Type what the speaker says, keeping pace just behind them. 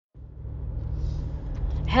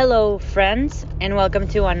Hello, friends, and welcome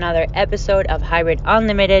to another episode of Hybrid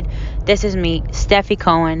Unlimited. This is me, Steffi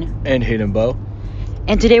Cohen. And Hayden Bow.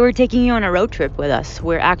 And today we're taking you on a road trip with us.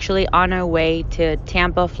 We're actually on our way to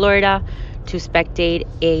Tampa, Florida to spectate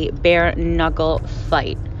a bare knuckle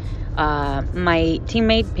fight. My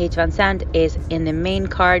teammate, Paige Van Sant, is in the main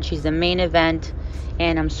card. She's the main event,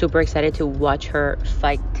 and I'm super excited to watch her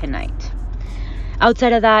fight tonight.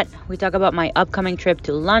 Outside of that, we talk about my upcoming trip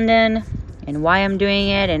to London and why I'm doing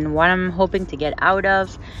it and what I'm hoping to get out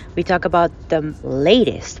of. We talk about the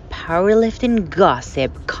latest powerlifting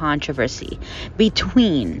gossip controversy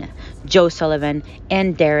between Joe Sullivan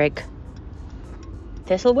and Derek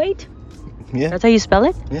Thistlewaite? Yeah. That's how you spell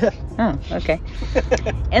it? Yeah. Oh, okay.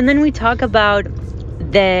 And then we talk about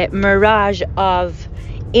the mirage of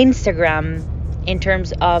Instagram in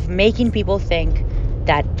terms of making people think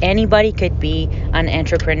that anybody could be an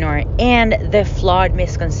entrepreneur and the flawed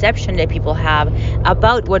misconception that people have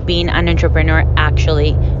about what being an entrepreneur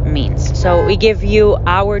actually means. So we give you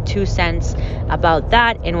our 2 cents about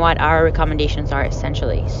that and what our recommendations are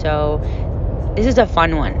essentially. So this is a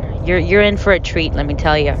fun one. You're in for a treat, let me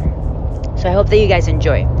tell you. So I hope that you guys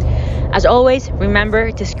enjoy. As always,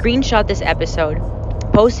 remember to screenshot this episode,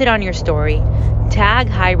 post it on your story, tag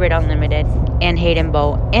Hybrid Unlimited and Hayden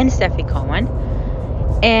Bow and Steffi Cohen,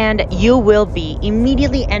 and you will be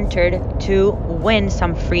immediately entered to win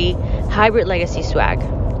some free Hybrid Legacy swag.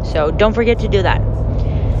 So don't forget to do that.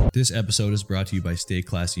 This episode is brought to you by Stay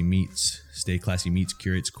Classy Meats. Stay Classy Meats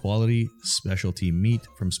curates quality, specialty meat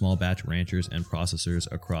from small batch ranchers and processors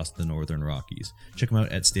across the Northern Rockies. Check them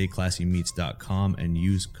out at stayclassymeats.com and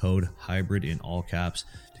use code HYBRID in all caps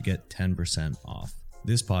to get 10% off.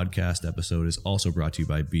 This podcast episode is also brought to you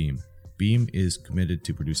by Beam. Beam is committed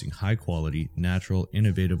to producing high-quality, natural,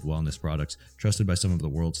 innovative wellness products trusted by some of the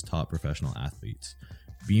world's top professional athletes.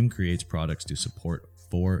 Beam creates products to support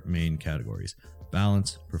 4 main categories: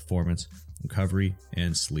 balance, performance, recovery,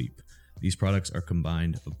 and sleep. These products are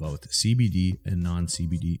combined of both CBD and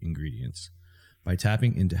non-CBD ingredients. By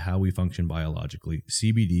tapping into how we function biologically,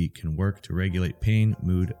 CBD can work to regulate pain,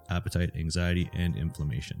 mood, appetite, anxiety, and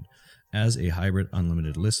inflammation. As a Hybrid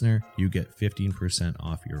Unlimited listener, you get 15%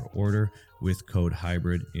 off your order with code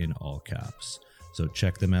HYBRID in all caps. So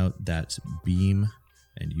check them out. That's Beam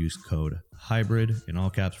and use code HYBRID in all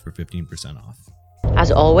caps for 15% off.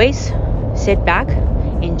 As always, sit back,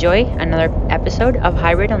 enjoy another episode of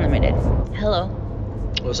Hybrid Unlimited. Hello.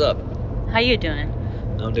 What's up? How you doing?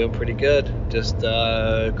 I'm doing pretty good. Just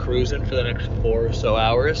cruising for the next 4 or so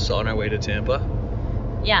hours on our way to Tampa.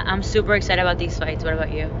 Yeah, I'm super excited about these fights. What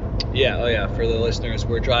about you? Yeah. For the listeners,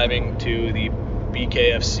 we're driving to the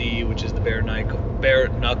BKFC, which is the Bare Knuckle.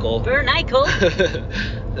 The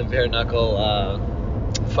Bare Knuckle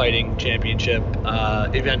Fighting Championship,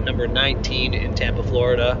 event number 19 in Tampa,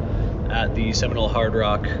 Florida, at the Seminole Hard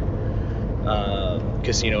Rock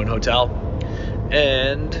Casino and Hotel.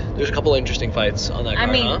 And there's a couple interesting fights on that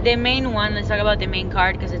card. The main one, let's talk about the main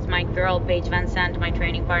card because it's my girl, Paige Van Sant, my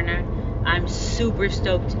training partner. I'm super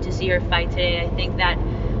stoked to see her fight today. I think that,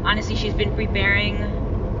 honestly, she's been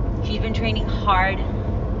preparing. She's been training hard.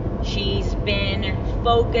 She's been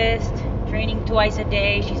focused, training twice a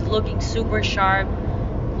day. She's looking super sharp,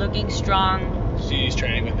 looking strong. She's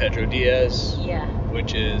training with Pedro Diaz. Yeah.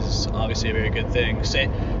 Which is obviously a very good thing.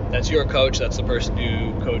 That's your coach. That's the person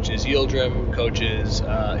who coaches Yildirim,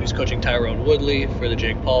 who's coaching Tyrone Woodley for the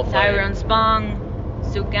Jake Paul fight. Tyrone Spong,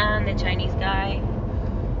 Sugan, the Chinese guy,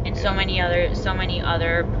 and so many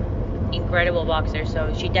other incredible boxers.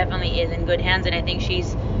 So she definitely is in good hands, and I think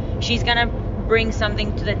she's gonna bring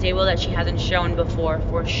something to the table that she hasn't shown before,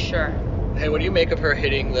 for sure. Hey, what do you make of her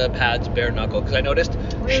hitting the pads bare knuckle? Because I noticed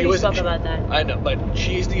we spoke about that. I know, but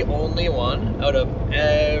she's the only one out of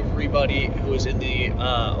everybody who was in the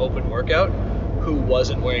open workout who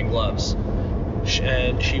wasn't wearing gloves,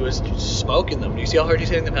 and she was smoking them. Do you see how hard she's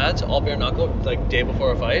hitting the pads? All bare knuckle, like day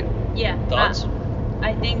before a fight. Yeah. Thoughts?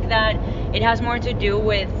 I think that it has more to do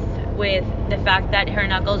with the fact that her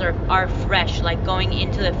knuckles are fresh, like going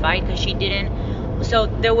into the fight, because she didn't. So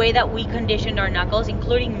the way that we conditioned our knuckles,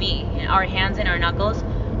 including me, our hands and our knuckles,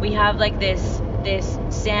 we have like this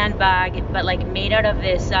sandbag, but like made out of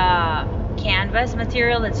this canvas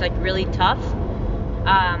material that's like really tough.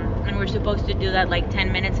 And we're supposed to do that like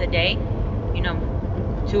 10 minutes a day,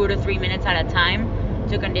 2 to 3 minutes at a time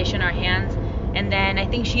to condition our hands. And then I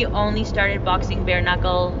think she only started boxing bare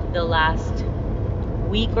knuckle the last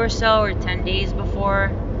week or so, or 10 days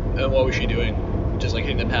before. And what was she doing? Just like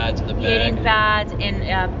hitting the pads in the bag? Hitting pads in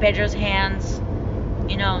Pedro's hands,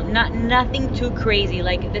 You know, nothing too crazy.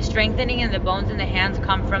 Like the strengthening in the bones in the hands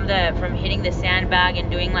come from hitting the sandbag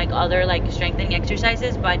and doing like other like strengthening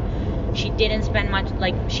exercises, but she didn't spend much,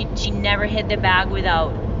 like she never hit the bag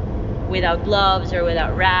without gloves or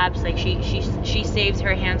without wraps. Like she saves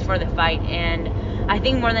her hands for the fight. And I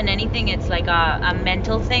think more than anything it's like a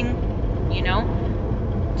mental thing, you know.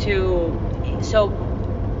 So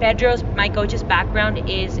Pedro's, my coach's background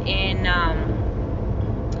is in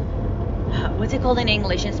what's it called in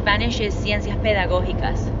English? In Spanish is ciencias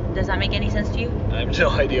pedagógicas. Does that make any sense to you? I have no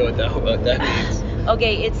idea what that means.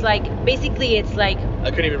 Okay, it's like basically it's like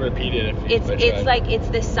I couldn't even repeat it. It's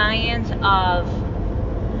the science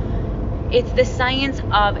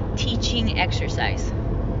of teaching exercise.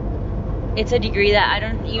 It's a degree that I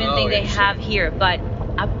don't even think they have here, but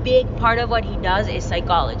a big part of what he does is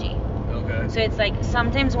psychology. Okay. So it's like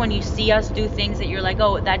sometimes when you see us do things that you're like,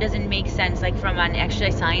 oh, that doesn't make sense, like from an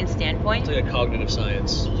exercise science standpoint. It's like a cognitive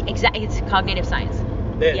science. Exactly, it's cognitive science.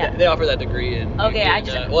 They offer that degree in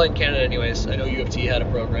in Canada anyways. I know U of T had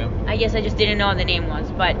a program. I guess I just didn't know what the name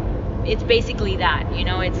was, but it's basically that, you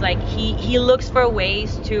know. It's like he looks for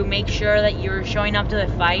ways to make sure that you're showing up to the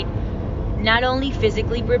fight not only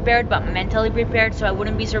physically prepared but mentally prepared. So I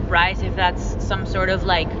wouldn't be surprised if that's some sort of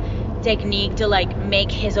like technique to like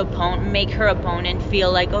make her opponent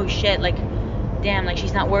feel like, oh shit, like damn, like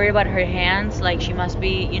she's not worried about her hands, like she must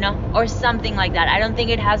be, you know, or something like that. I don't think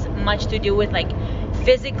it has much to do with like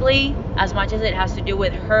physically as much as it has to do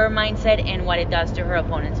with her mindset and what it does to her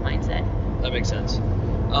opponent's mindset. That makes sense.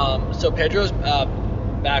 So Pedro's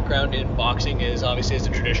background in boxing is obviously as a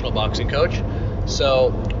traditional boxing coach.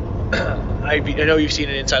 So I know you've seen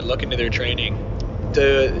an inside look into their training.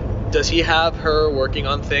 Does he have her working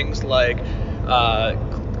on things like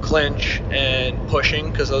clinch and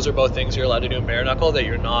pushing? Because those are both things you're allowed to do in bare knuckle that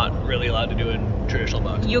you're not really allowed to do in traditional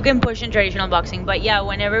boxing. You can push in traditional boxing, but yeah,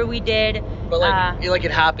 whenever we did. But like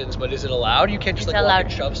it happens, but is it allowed? You can't just like walk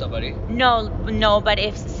and shove somebody. No, but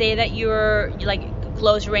if say that you're like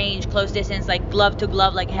close range, close distance, like glove to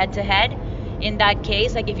glove, like head to head. In that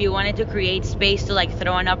case, like if you wanted to create space to like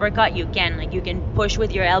throw an uppercut, you can. Like you can push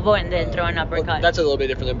with your elbow and then throw an uppercut. Well, that's a little bit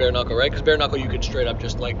different than bare knuckle, right? Because bare knuckle you could straight up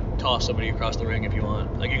just like toss somebody across the ring if you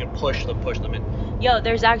want. Like you can push them in. Yo,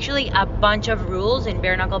 there's actually a bunch of rules in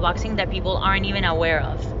bare knuckle boxing that people aren't even aware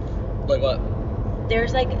of. Like what?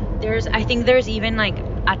 I think there's even like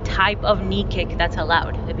a type of knee kick that's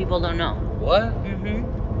allowed that people don't know. What?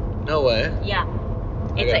 Mhm. No way. Yeah.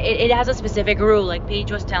 Okay. It has a specific rule. Like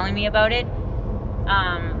Paige was telling me about it.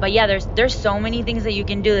 But yeah, there's so many things that you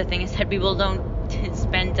can do. The thing is that people don't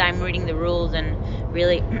spend time reading the rules and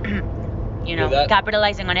really, you know,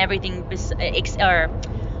 capitalizing on everything or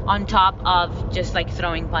on top of just like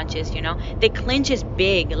throwing punches. You know, the clinch is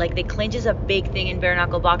big. Like the clinch is a big thing in bare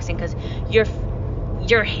knuckle boxing because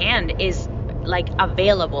your hand is like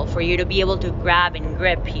available for you to be able to grab and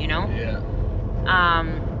grip. You know. Yeah.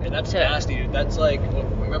 And that's nasty, dude. That's like,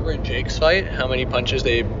 remember in Jake's fight, how many punches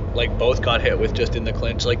they like both got hit with just in the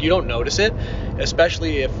clinch? Like you don't notice it,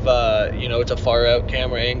 especially if you know, it's a far out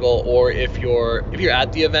camera angle, or if you're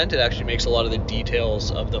at the event, it actually makes a lot of the details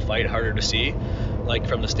of the fight harder to see, like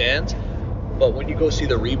from the stands. But when you go see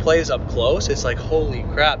the replays up close, it's like, holy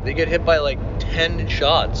crap, they get hit by like 10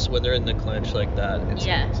 shots when they're in the clinch like that. It's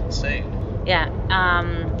insane. Yeah.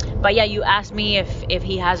 But yeah, you asked me if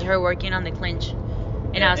he has her working on the clinch.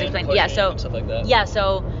 And I was explaining, stuff like that. Yeah,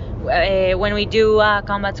 so when we do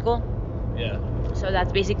combat school, yeah. So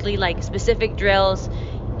that's basically like specific drills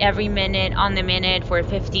every minute on the minute for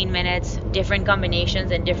 15 minutes, different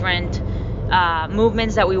combinations and different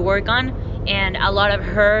movements that we work on. And a lot of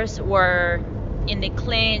hers were in the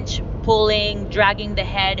clinch, pulling, dragging the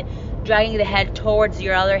head towards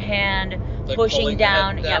your other hand, like pushing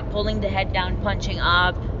down, pulling the head down, punching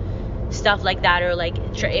up, stuff like that. Or like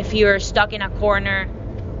if you're stuck in a corner.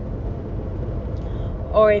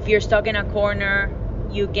 Or if you're stuck in a corner,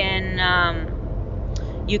 you can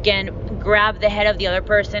grab the head of the other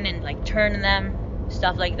person and like turn them,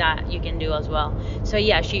 stuff like that you can do as well. So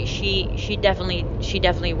yeah, she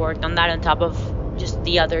definitely worked on that on top of just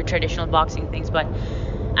the other traditional boxing things. But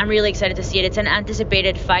I'm really excited to see it. It's an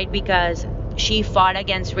anticipated fight because she fought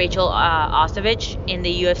against Rachel Ostovich in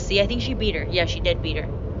the UFC. I think she beat her. Yeah, she did beat her.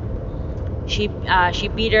 She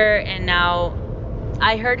beat her, and now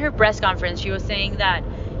I heard her press conference. She was saying that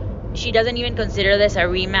she doesn't even consider this a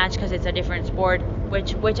rematch because it's a different sport,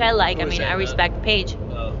 which I like. I mean, I respect Paige.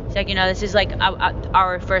 Oh. It's like, you know, this is like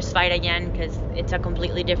our first fight again because it's a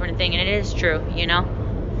completely different thing, and it is true, you know.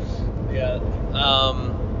 Yeah.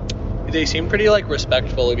 They seem pretty like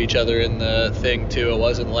respectful of each other in the thing too. It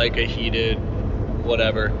wasn't like a heated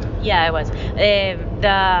whatever. Yeah, it was.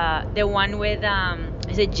 The one with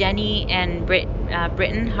is it Jenny and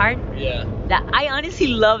Britton Hart? Yeah. That I honestly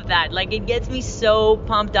love that. Like, it gets me so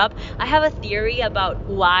pumped up. I have a theory about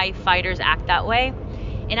why fighters act that way,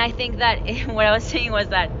 and I think that what I was saying was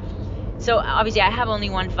that. So obviously, I have only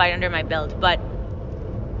one fight under my belt, but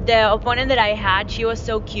the opponent that I had, she was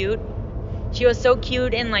so cute. She was so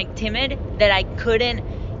cute and like timid that I couldn't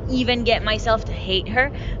even get myself to hate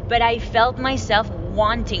her, but I felt myself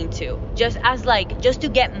wanting to, just to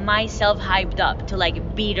get myself hyped up to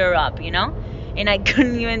like beat her up, you know? And I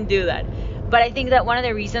couldn't even do that. But I think that one of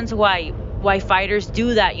the reasons why fighters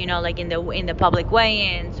do that, you know, like in the public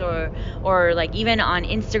weigh-ins or like even on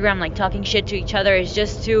Instagram, like talking shit to each other, is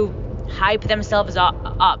just to hype themselves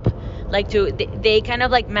up. Like they kind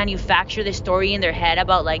of like manufacture the story in their head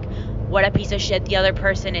about like what a piece of shit the other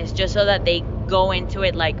person is, just so that they go into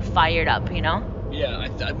it like fired up, you know? Yeah,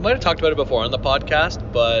 I might have talked about it before on the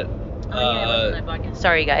podcast, but... it was on the podcast.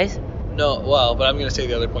 Sorry, guys. No, well, but I'm going to say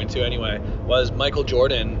the other point too anyway, was Michael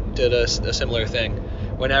Jordan did a similar thing.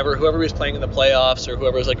 Whenever whoever was playing in the playoffs or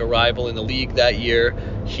whoever was like a rival in the league that year,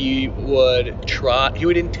 he would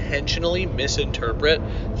intentionally misinterpret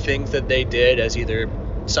things that they did as either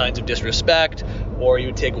signs of disrespect, or you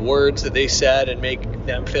would take words that they said and make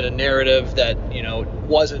them fit a narrative that, you know,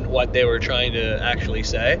 wasn't what they were trying to actually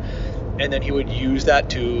say, and then he would use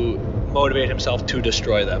that to motivate himself to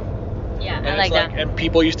destroy them. Yeah, And I like that. And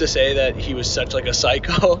people used to say that he was such like a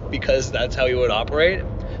psycho because that's how he would operate,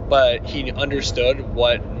 but he understood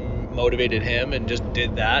what motivated him and just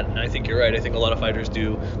did that. And I think you're right. I think a lot of fighters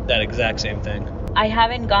do that exact same thing. I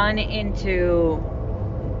haven't gone into...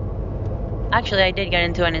 Actually, I did get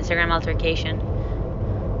into an Instagram altercation.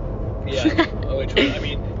 Yeah, which was, I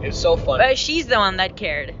mean, it's so fun. But she's the one that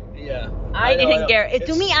cared. Yeah. I know. didn't care.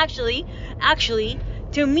 To me, actually,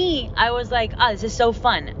 to me, I was like, oh, this is so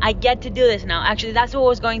fun. I get to do this now. Actually, that's what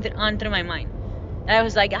was going on through my mind. And I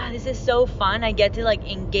was like, this is so fun. I get to like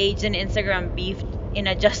engage in Instagram beef in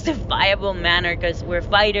a justifiable manner because we're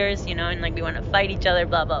fighters, you know, and like we want to fight each other,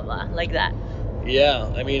 blah, blah, blah, like that.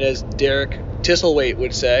 Yeah, I mean, as Derek Tisselwaite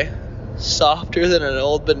would say, softer than an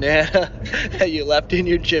old banana that you left in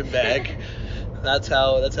your gym bag. That's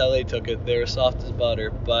how they took it. They were soft as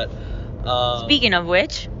butter. But speaking of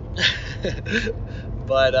which,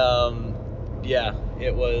 but yeah,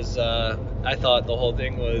 it was. I thought the whole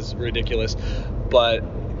thing was ridiculous, but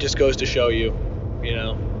it just goes to show you, you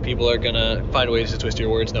know, people are gonna find ways to twist your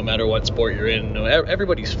words no matter what sport you're in.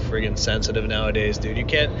 Everybody's friggin' sensitive nowadays, dude. You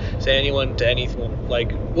can't say anyone to anything.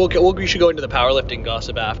 Like, we should go into the powerlifting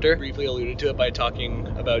gossip after. Briefly alluded to it by talking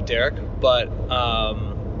about Derek, but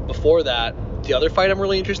before that, the other fight I'm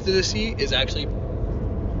really interested to see is actually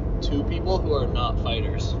two people who are not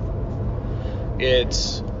fighters.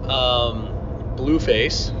 It's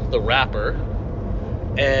Blueface, the rapper,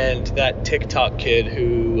 and that TikTok kid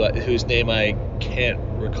whose name I can't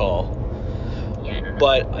recall. yeah, I don't know.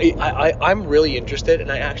 But I'm really interested,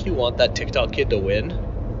 and I actually want that TikTok kid to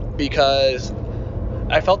win, because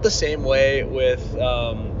I felt the same way with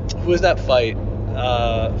who was that fight?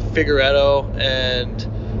 Figueredo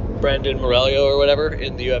and Brandon Morello or whatever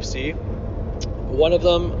in the UFC. One of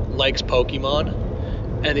them likes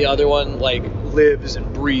Pokemon, and the other one like lives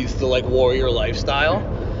and breathes the like warrior lifestyle,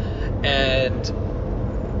 and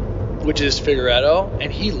which is Figueredo,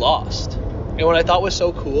 and he lost. And what I thought was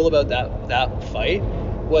so cool about that fight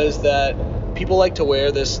was that people like to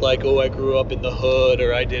wear this like, oh, I grew up in the hood,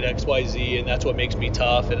 or I did XYZ and that's what makes me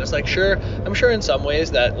tough. And it's like, sure, I'm sure in some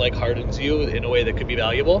ways that like hardens you in a way that could be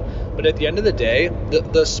valuable. But at the end of the day,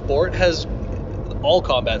 the sport has, all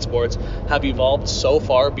combat sports have evolved so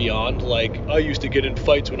far beyond like, I used to get in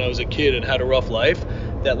fights when I was a kid and had a rough life,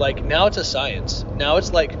 that like now it's a science. Now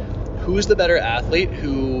it's like, who's the better athlete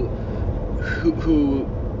who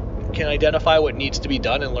can identify what needs to be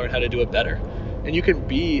done and learn how to do it better. And you can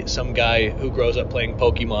be some guy who grows up playing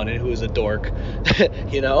Pokemon and who is a dork,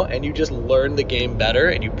 you know, and you just learn the game better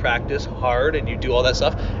and you practice hard and you do all that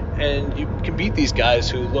stuff, and you can beat these guys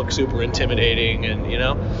who look super intimidating, and you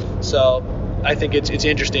know. So I think it's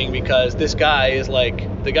interesting because this guy is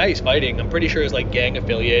like, the guy he's fighting, I'm pretty sure is like gang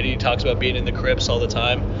affiliated. He talks about being in the Crips all the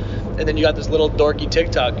time. And then you got this little dorky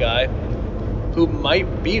TikTok guy who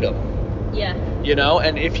might beat him. Yeah. You know,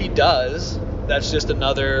 and if he does, that's just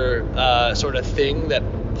another sort of thing that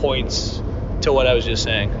points to what I was just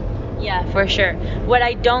saying. Yeah, for sure. What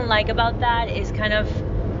I don't like about that is kind of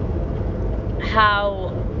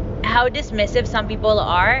how dismissive some people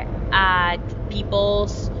are at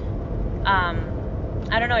people's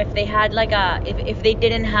I don't know, if they had like if they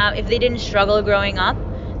didn't struggle growing up,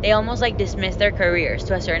 they almost like dismiss their careers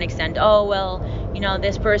to a certain extent. Oh, well,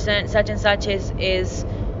 this person such and such is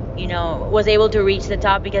was able to reach the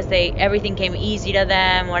top because everything came easy to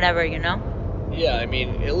them, whatever. Yeah, I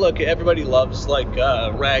mean, look, everybody loves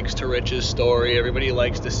rags to riches story. Everybody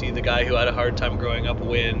likes to see the guy who had a hard time growing up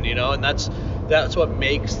win, and that's what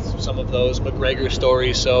makes some of those McGregor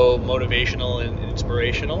stories so motivational and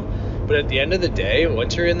inspirational. But at the end of the day,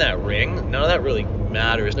 once you're in that ring, none of that really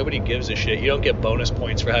matters. Nobody gives a shit. You don't get bonus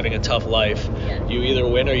points for having a tough life. Yeah. You either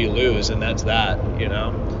win or you lose, and that's that,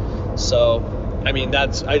 So, I mean,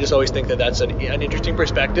 I just always think that that's an interesting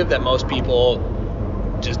perspective that most people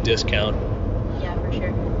just discount. Yeah, for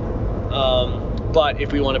sure. But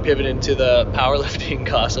if we want to pivot into the powerlifting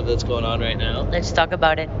gossip that's going on right now. Let's talk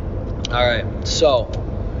about it. All right. So,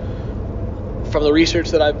 from the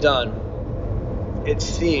research that I've done, it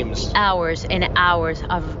seems hours and hours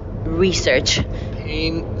of research,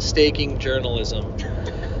 painstaking journalism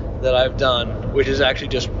that I've done, which is actually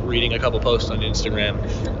just reading a couple posts on Instagram.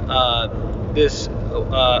 A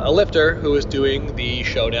lifter who was doing the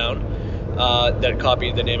showdown that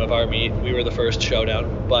copied the name of our meet. We were the first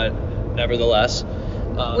showdown, but nevertheless,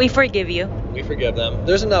 we forgive you. We forgive them.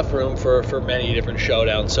 There's enough room for many different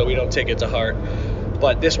showdowns, so we don't take it to heart.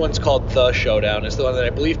 But this one's called The Showdown. It's the one that I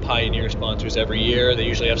believe Pioneer sponsors every year. They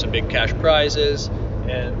usually have some big cash prizes.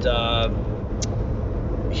 And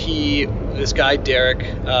this guy, Derek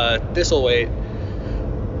Thistlethwaite,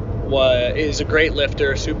 is a great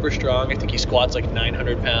lifter, super strong. I think he squats like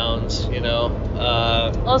 900 pounds,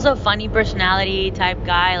 Also funny personality type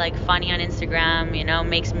guy, funny on Instagram,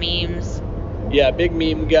 makes memes. Yeah, big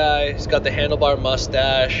meme guy. He's got the handlebar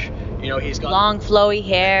mustache. He's got long flowy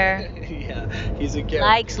hair. Yeah, he's a character.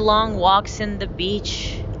 Likes long walks in the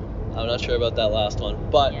beach. I'm not sure about that last one,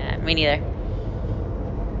 but yeah, me neither.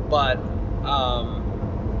 But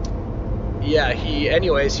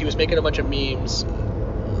he was making a bunch of memes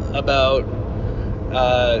about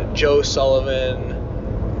Joe Sullivan,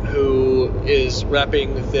 who is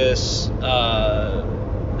repping this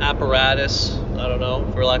apparatus, I don't know,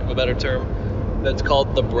 for lack of a better term, that's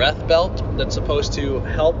called the breath belt, that's supposed to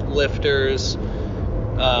help lifters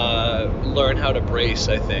learn how to brace,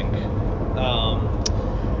 I think.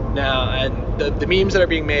 Now, and the memes that are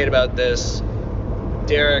being made about this,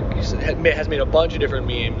 Derek has made a bunch of different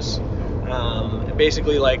memes,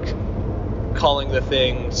 basically calling the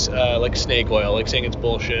things snake oil, saying it's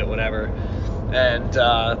bullshit, whatever. And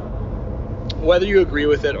whether you agree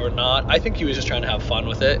with it or not, I think he was just trying to have fun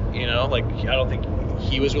with it, I don't think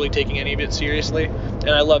he was really taking any of it seriously. And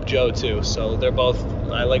I love Joe too, so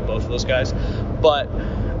I like both of those guys. But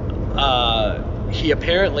he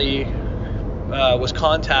apparently was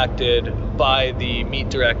contacted by the meet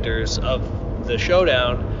directors of the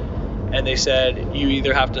showdown, and they said, you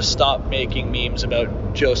either have to stop making memes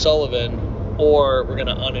about Joe Sullivan or we're going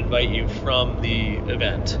to uninvite you from the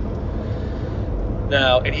event.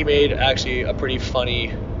 Now, and he made actually a pretty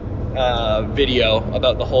funny video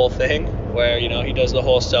about the whole thing, where he does the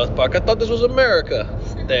whole South Park, I thought this was America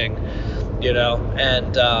thing,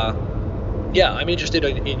 and I'm interested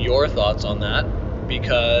in your thoughts on that,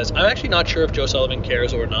 because I'm actually not sure if Joe Sullivan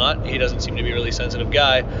cares or not. He doesn't seem to be a really sensitive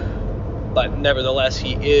guy, but nevertheless,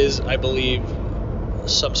 he is, I believe,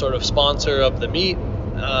 some sort of sponsor of the meet,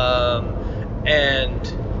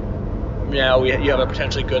 and now you have a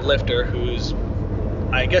potentially good lifter who's,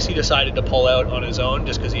 I guess he decided to pull out on his own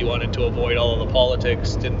just because he wanted to avoid all of the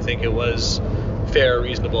politics, didn't think it was fair or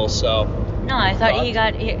reasonable, so... No, I thought he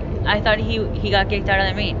got kicked out of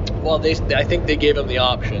the meet. Well, I think they gave him the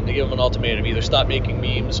option. They gave him an ultimatum: either stop making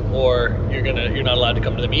memes or you're not allowed to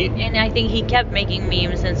come to the meet. And I think he kept making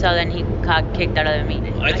memes, and so then he got kicked out of the meet.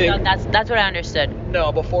 I thought that's what I understood.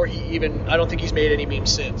 No, before I don't think he's made any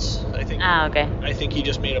memes since. Okay. I think he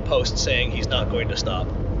just made a post saying he's not going to stop.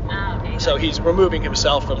 Okay. So he's removing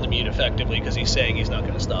himself from the meet effectively because he's saying he's not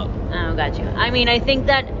going to stop. Oh, gotcha. I mean, I think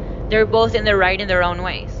that they're both in the right in their own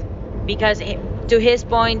ways. Because to his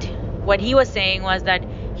point, what he was saying was that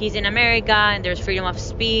he's in America and there's freedom of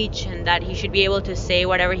speech and that he should be able to say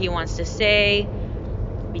whatever he wants to say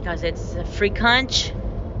because it's a free country,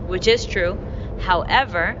 which is true.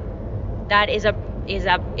 However, that is a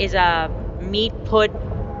meet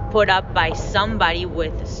put up by somebody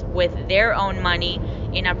with their own money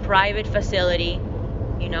in a private facility,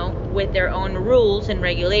 with their own rules and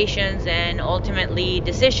regulations and ultimately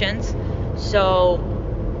decisions. So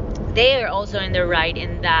they are also in the right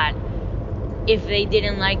in that if they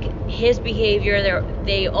didn't like his behavior,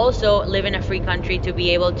 they also live in a free country to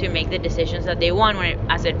be able to make the decisions that they want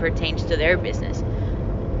as it pertains to their business.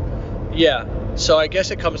 Yeah, so I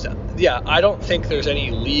guess it comes down... Yeah, I don't think there's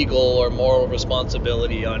any legal or moral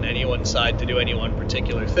responsibility on anyone's side to do any one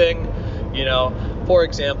particular thing. You know, for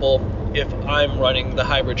example, if I'm running the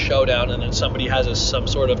hybrid showdown and then somebody has some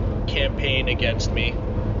sort of campaign against me,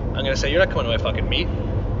 I'm going to say, you're not coming to my fucking meet.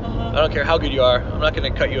 I don't care how good you are. I'm not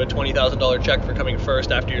going to cut you a $20,000 check for coming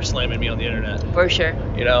first after you're slamming me on the internet. For sure.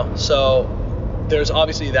 You know, so there's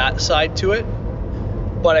obviously that side to it.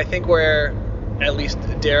 But I think where at least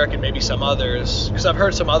Derek and maybe some others, because I've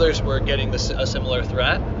heard some others were getting a similar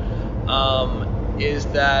threat, is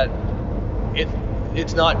that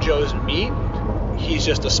it's not Joe's meet. He's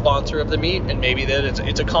just a sponsor of the meet, and maybe that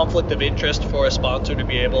it's a conflict of interest for a sponsor to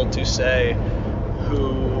be able to say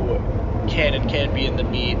who can and can't be in the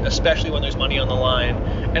meet, especially when there's money on the line,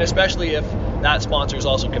 and especially if that sponsor is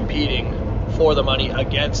also competing for the money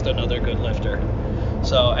against another good lifter.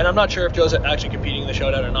 So, and I'm not sure if Joe's actually competing in the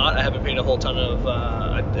showdown or not. I haven't paid a whole ton of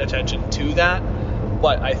attention to that,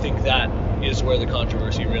 but I think that is where the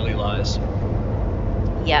controversy really lies.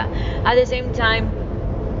 Yeah. At the same time,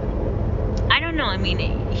 I don't know. I mean,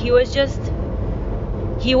 he wasn't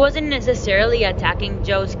necessarily attacking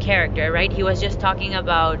Joe's character, right? He was just talking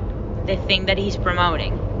about the thing that he's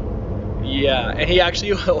promoting. Yeah, and he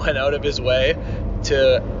actually went out of his way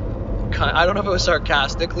to, I don't know if it was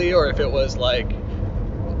sarcastically or if it was like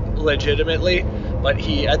legitimately, but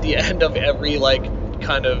he, at the end of every like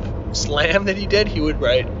kind of slam that he did, he would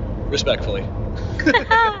write respectfully.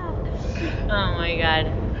 Oh my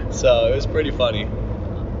god. So it was pretty funny.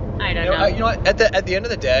 I don't know. You know what? At the end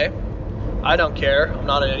of the day, I don't care. I'm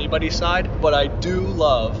not on anybody's side, but I do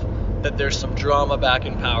love that there's some drama back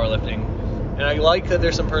in powerlifting, and I like that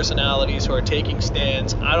there's some personalities who are taking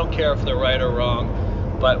stands. I don't care if they're right or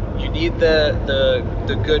wrong, but you need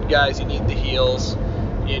the good guys. You need the heels.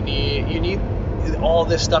 You need all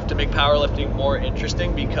this stuff to make powerlifting more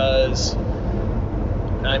interesting, because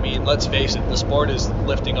I mean, let's face it, the sport is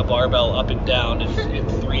lifting a barbell up and down in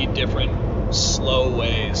 3 different slow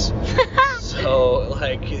ways. So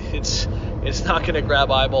like it's not going to grab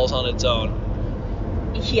eyeballs on its own.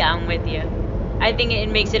 Yeah, I'm with you. I think it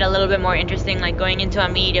makes it a little bit more interesting, like going into a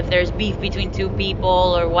meet, if there's beef between 2 people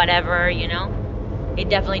or whatever, you know? It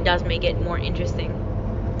definitely does make it more interesting.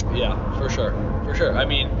 Yeah, for sure. I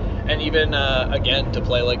mean, and even again, to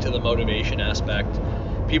play like to the motivation aspect,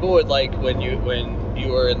 people would like when you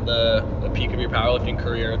were in the peak of your powerlifting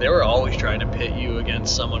career, they were always trying to pit you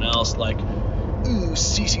against someone else, like, ooh,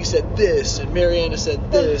 Cece said this and Mariana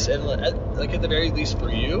said this, and like at the very least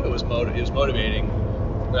for you, it was motivating,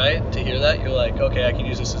 right? To hear that, you're like, okay, I can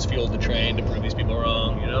use this as fuel to train to prove these people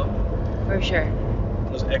wrong, you know? For sure.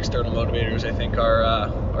 Those external motivators, I think,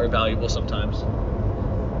 are valuable sometimes.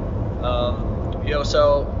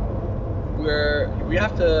 So we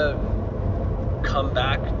have to come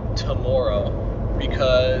back tomorrow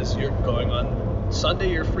because you're going on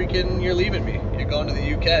Sunday. You're leaving me. You're going to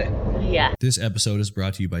the UK. Yeah. This episode is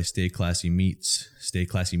brought to you by Stay Classy Meats. Stay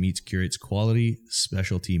Classy Meats curates quality,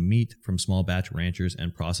 specialty meat from small batch ranchers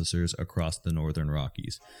and processors across the Northern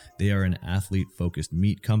Rockies. They are an athlete-focused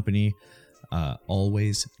meat company.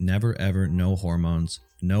 Always, never, ever, no hormones,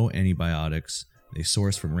 no antibiotics. They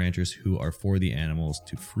source from ranchers who are for the animals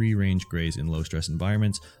to free-range graze in low-stress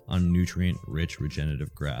environments on nutrient-rich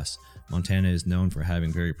regenerative grass. Montana is known for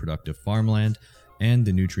having very productive farmland, and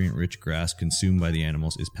the nutrient-rich grass consumed by the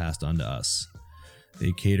animals is passed on to us.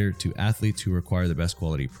 They cater to athletes who require the best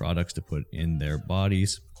quality products to put in their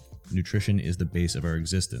bodies. Nutrition is the base of our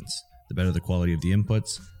existence. The better the quality of the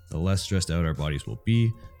inputs, the less stressed out our bodies will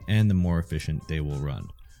be, and the more efficient they will run.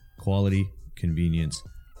 Quality, convenience,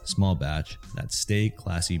 small batch. That's Stay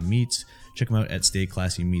Classy Meats. Check them out at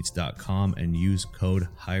stayclassymeats.com and use code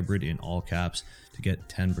HYBRID in all caps to get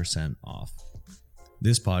 10% off.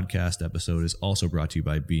 This podcast episode is also brought to you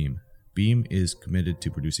by Beam. Beam is committed to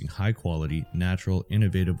producing high quality, natural,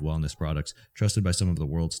 innovative wellness products trusted by some of the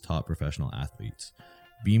world's top professional athletes.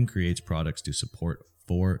 Beam creates products to support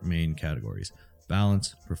 4 main categories: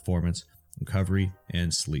 balance, performance, recovery,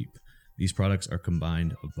 and sleep. These products are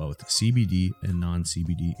combined of both CBD and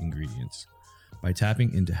non-CBD ingredients. By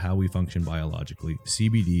tapping into how we function biologically,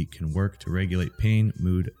 CBD can work to regulate pain,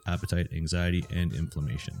 mood, appetite, anxiety, and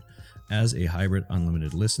inflammation. As a Hybrid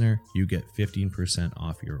Unlimited listener, you get 15%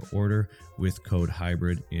 off your order with code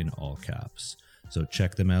HYBRID in all caps. So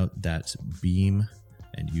check them out. That's Beam,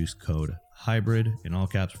 and use code HYBRID in all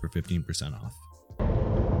caps for 15% off.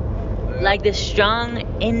 Like the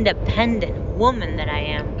strong, independent woman that I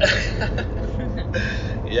am.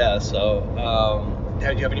 Yeah, so do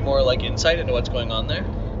you have any more like insight into what's going on there?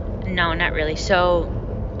 No, not really. So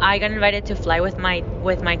I got invited to fly with my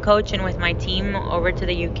coach and with my team over to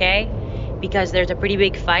the UK because there's a pretty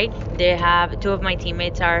big fight. They have 2 of my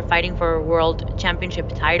teammates are fighting for world championship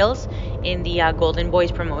titles in the Golden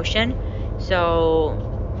Boys promotion.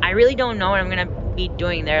 So I really don't know what I'm gonna be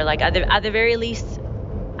doing there. Like at the very least,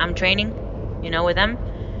 I'm training, with them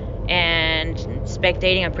and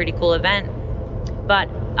spectating a pretty cool event. But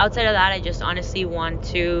outside of that, I just honestly want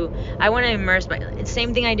to immerse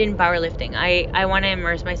same thing I did in powerlifting. I want to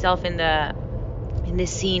immerse myself in the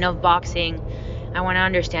scene of boxing. I want to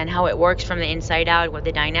understand how it works from the inside out, what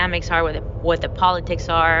the dynamics are, what the politics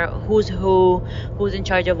are, who's in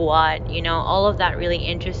charge of what, all of that really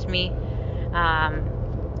interests me,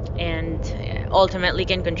 and ultimately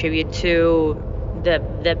can contribute to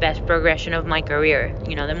the best progression of my career.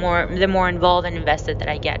 The more involved and invested that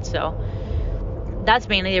I get. So that's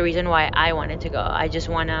mainly the reason why I wanted to go. I just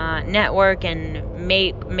want to network and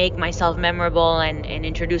make myself memorable and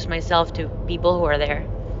introduce myself to people who are there.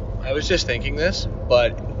 I was just thinking this,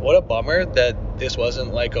 but what a bummer that this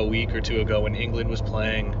wasn't like a week or two ago when England was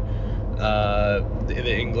playing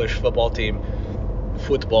the English football team,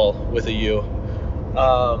 football with a U,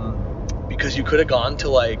 because you could have gone to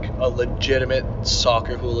like a legitimate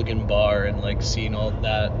soccer hooligan bar and like seen all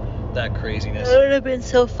that craziness. It would have been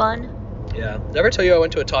so fun. Yeah. Did I ever tell you I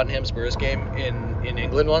went to a Tottenham Spurs game in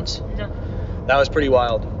England once? No. That was pretty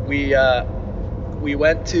wild. We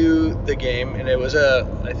went to the game, and it was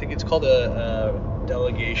I think it's called a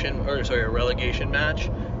relegation match,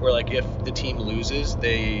 where like if the team loses,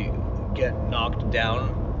 they get knocked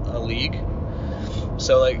down a league.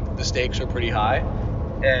 So like the stakes are pretty high,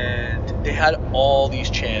 and they had all these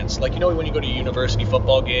chants. Like, when you go to a university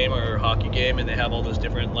football game or hockey game, and they have all those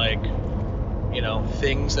different like,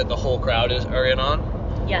 things that the whole crowd are in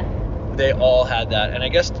on. Yeah. They all had that, and I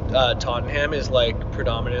guess Tottenham is like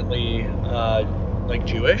predominantly like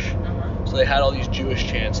Jewish, so they had all these Jewish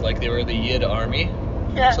chants, like they were the Yid Army.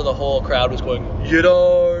 Yeah. So the whole crowd was going Yid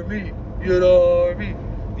Army, Yid Army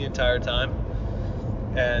the entire time.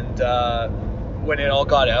 And when it all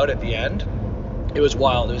got out at the end, it was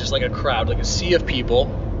wild. It was just like a crowd, like a sea of people,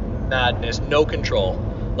 madness, no control.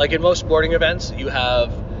 Like in most sporting events, you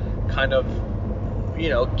have kind of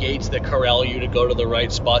gates that corral you to go to the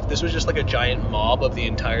right spot. This was just like a giant mob of the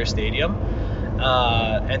entire stadium.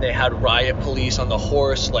 And they had riot police on the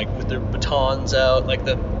horse, like with their batons out, like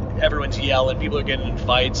everyone's yelling, people are getting in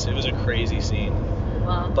fights. It was a crazy scene.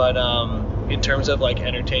 Wow. But in terms of like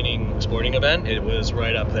entertaining sporting event, it was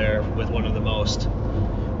right up there with one of the most.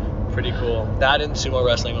 Pretty cool. That and sumo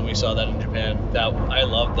wrestling, when we saw that in Japan, I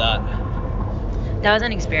loved that. That was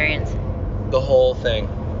an experience. The whole thing.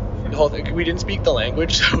 We didn't speak the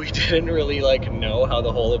language, so we didn't really like know how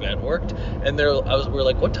the whole event worked. And we're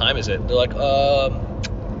like, what time is it? They're like,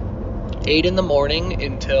 8 in the morning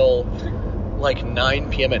until like 9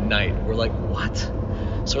 p.m. at night. We're like, what?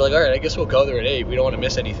 So we're like, all right, I guess we'll go there at 8. We don't want to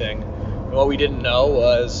miss anything. And what we didn't know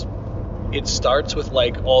was it starts with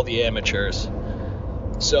like all the amateurs.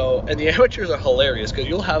 So, and the amateurs are hilarious because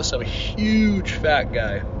you'll have some huge fat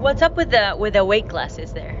guy. What's up with the weight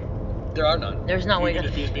classes there? There are none. There's no weight class.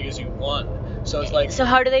 You can just be as big as you want. So it's like. So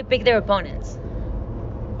how do they pick their opponents?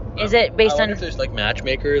 Is it based on? If there's like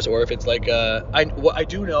matchmakers, or if it's like I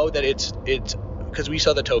do know that it's because we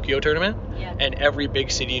saw the Tokyo tournament, yeah. And every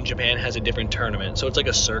big city in Japan has a different tournament, so it's like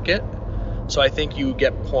a circuit. So I think you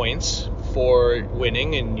get points for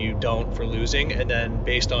winning and you don't for losing, and then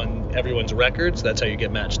based on everyone's records, that's how you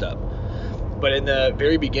get matched up. But in the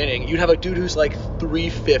very beginning, you'd have a dude who's like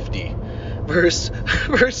 350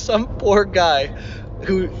 versus some poor guy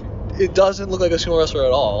who it doesn't look like a sumo wrestler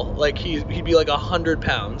at all. Like he'd be like 100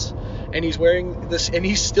 pounds, and he's wearing this, and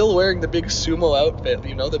he's still wearing the big sumo outfit,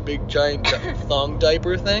 the big giant thong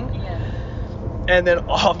diaper thing. Yeah. And then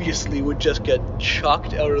obviously would just get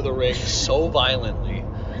chucked out of the ring so violently.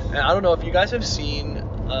 And I don't know if you guys have seen,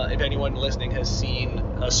 if anyone listening has seen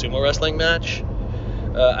a sumo wrestling match.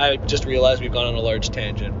 I just realized we've gone on a large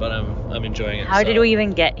tangent, but I'm enjoying it. How did we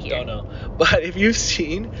even get here? Don't know. But if you've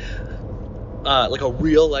seen like a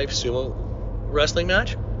real life sumo wrestling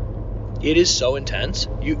match, it is so intense.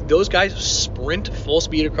 Those guys sprint full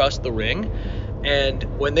speed across the ring, and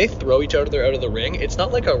when they throw each other out of the ring, it's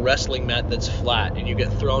not like a wrestling mat that's flat and you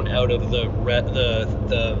get thrown out of the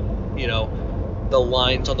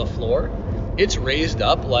lines on the floor. It's raised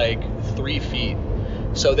up like 3 feet.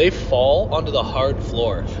 So they fall onto the hard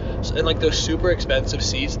floor. So, and like those super expensive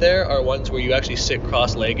seats there are ones where you actually sit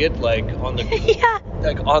cross-legged, like on the yeah.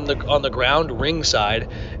 like on the ground ringside,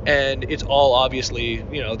 and it's all obviously,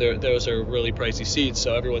 those are really pricey seats,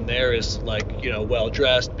 so everyone there is like,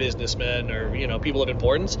 well-dressed businessmen or, people of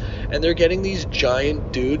importance, and they're getting these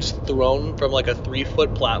giant dudes thrown from like a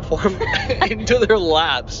 3-foot platform into their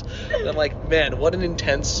laps. And I'm like, man, what an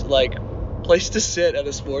intense like place to sit at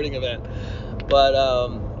a sporting event. But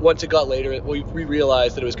once it got later, we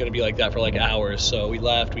realized that it was going to be like that for like hours. So we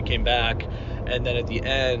left, we came back, and then at the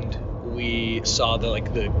end we saw the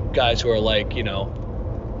guys who are like, you know,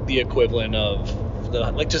 the equivalent of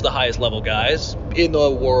just the highest level guys in the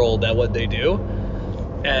world at what they do.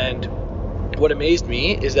 And what amazed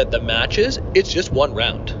me is that the matches, it's just one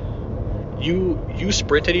round. You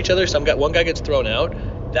sprint at each other. One guy gets thrown out.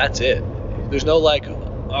 That's it. There's no like,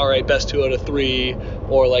 all right, best 2 out of 3,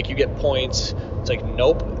 or like you get points. It's like,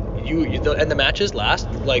 nope. And the matches last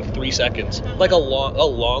like 3 seconds. Like a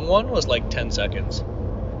long one was like 10 seconds.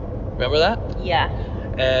 Remember that? Yeah.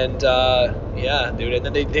 And yeah, dude. And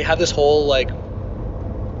then they have this whole like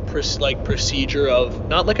procedure of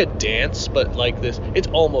not like a dance, but like this. It's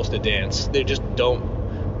almost a dance. They just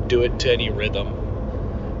don't do it to any rhythm.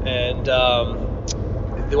 And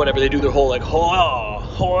whenever they do their whole like hoa,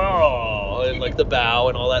 and like the bow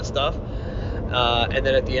and all that stuff. And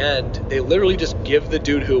then at the end, they literally just give the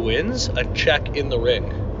dude who wins a check in the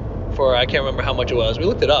ring for, I can't remember how much it was. We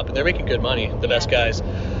looked it up, and they're making good money, the best guys.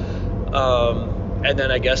 And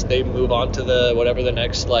then I guess they move on to whatever the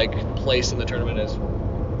next like place in the tournament is.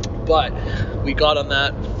 But we got on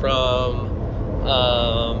that from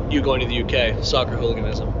you going to the UK, soccer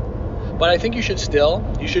hooliganism. But I think you should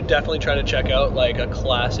definitely try to check out like a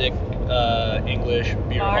classic English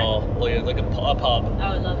beer Bar? hall, like a pub.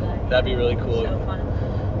 I would love that. That'd be really cool. So fun.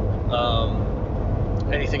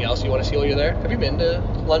 Anything else you want to see while you're there? Have you been to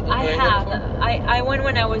London? I have. I went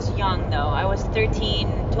when I was young, though. I was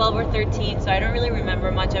 12 or 13, so I don't really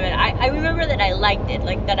remember much of it. I remember that I liked it,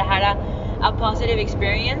 like that I had a positive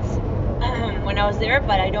experience when I was there,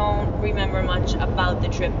 but I don't remember much about the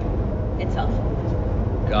trip itself.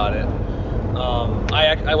 Got it.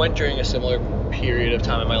 I went during a similar period of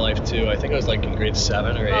time in my life too. I think I was like in grade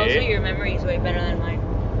 7 or 8. Also, your memory is way better than mine.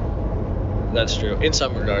 That's true, in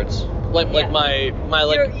some regards. Like my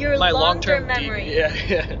your my long-term deep, memory.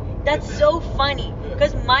 yeah. That's so funny,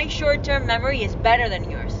 because my short-term memory is better than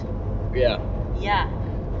yours. Yeah. Yeah.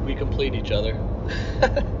 We complete each other.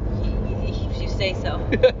 If you say so.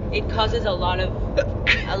 It causes a lot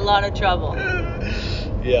of trouble.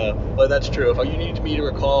 Yeah, but that's true. If you need me to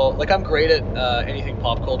recall, like I'm great at anything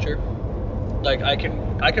pop culture. Like I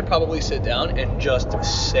could probably sit down and just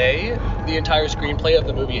say the entire screenplay of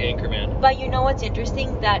the movie Anchorman. But you know what's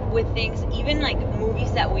interesting? That with things, even like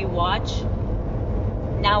movies that we watch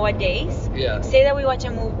nowadays. Yeah. Say that we watch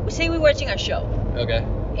a movie. Say we're watching a show. Okay.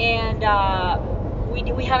 And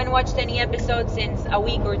we haven't watched any episodes since a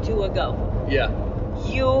week or 2 ago. Yeah.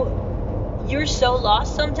 You're so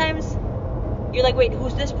lost sometimes. You're like, wait,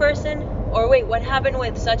 who's this person? Or wait, what happened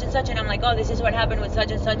with such and such? And I'm like, oh, this is what happened with such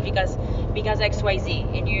and such because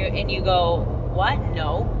XYZ. And you go, what?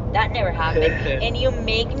 No, that never happened. And you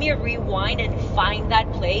make me rewind and find that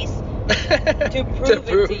place to prove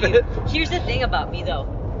it to you. Here's the thing about me though.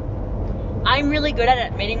 I'm really good at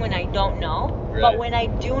admitting when I don't know. Right. But when I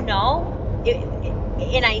do know,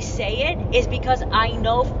 and I say it, is because I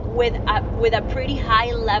know with a pretty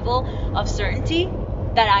high level of certainty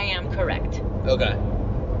that I am correct. Okay.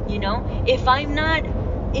 You know, if I'm not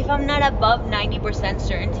above 90%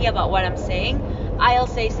 certainty about what I'm saying, I'll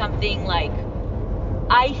say something like,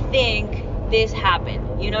 I think this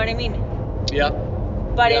happened. You know what I mean? Yeah.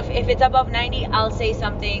 But if it's above 90, I'll say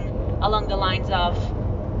something along the lines of,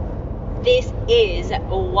 this is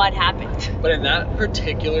what happened. But in that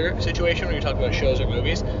particular situation, when you're talking about shows or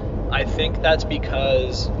movies, I think that's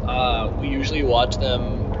because we usually watch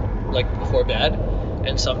them like before bed.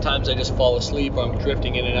 And sometimes I just fall asleep, or I'm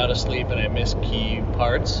drifting in and out of sleep, and I miss key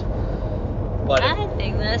parts. But I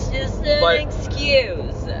think that's just an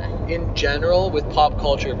excuse. In general, with pop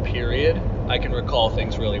culture, period, I can recall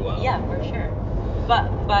things really well. Yeah, for sure.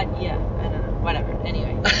 But yeah, I don't know. Whatever.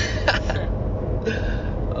 Anyway.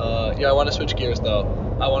 Yeah, I want to switch gears though.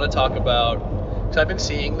 I want to talk about, because I've been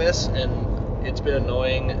seeing this, and it's been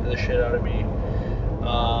annoying the shit out of me.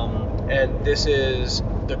 And this is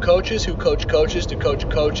the coaches who coach coaches to coach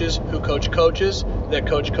coaches who coach coaches that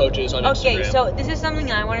coach coaches on Instagram. Okay, so this is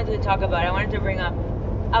something I wanted to talk about. I wanted to bring up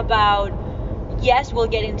about, yes, we'll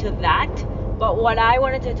get into that, but what I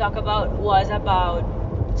wanted to talk about was about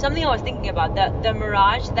something I was thinking about, the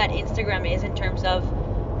mirage that Instagram is in terms of,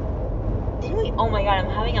 oh my god, I'm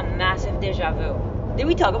having a massive deja vu. Did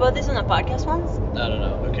we talk about this on the podcast once? I don't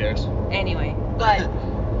know, who cares? Anyway, but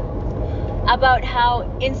about how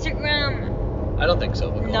Instagram... I don't think so.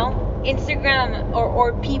 No? Instagram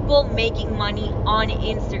or people making money on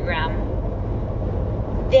Instagram,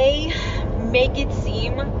 they make it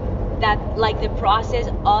seem that like the process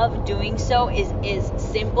of doing so is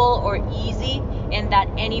simple or easy and that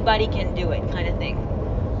anybody can do it kind of thing.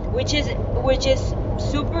 Which is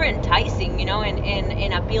super enticing,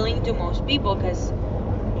 and appealing to most people, because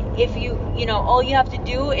if all you have to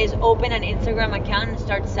do is open an Instagram account and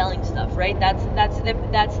start selling stuff, right? That's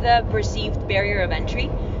the perceived barrier of entry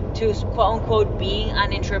to quote unquote being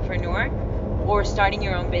an entrepreneur or starting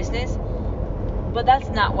your own business. But that's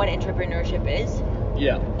not what entrepreneurship is.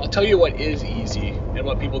 Yeah, I'll tell you what is easy and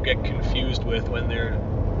what people get confused with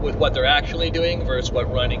with what they're actually doing versus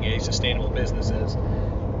what running a sustainable business is.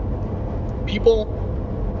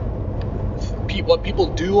 What people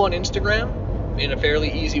do on Instagram in a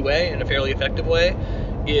fairly easy way, in a fairly effective way,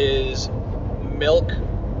 is milk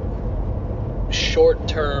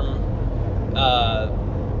short-term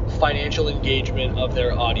financial engagement of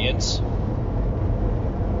their audience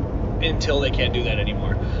until they can't do that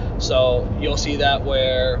anymore. So you'll see that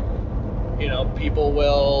where, people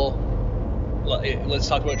will, let's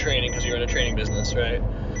talk about training, because you're in a training business, right?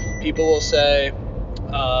 People will say,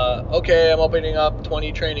 okay, I'm opening up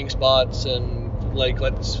 20 training spots, and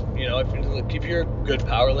let's, if you're a good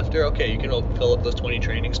power lifter, okay, you can fill up those 20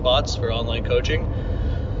 training spots for online coaching.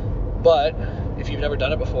 But if you've never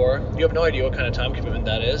done it before, you have no idea what kind of time commitment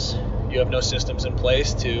that is. You have no systems in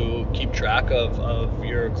place to keep track of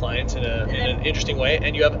your clients in an interesting way,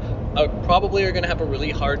 and you probably are going to have a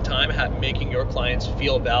really hard time making your clients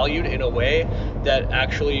feel valued in a way that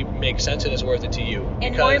actually makes sense and is worth it to you.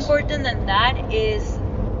 And more important than that is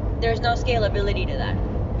there's no scalability to that.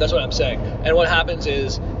 That's what I'm saying. And what happens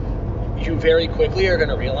is you very quickly are going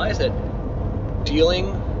to realize that dealing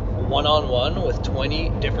one-on-one with 20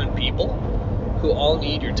 different people who all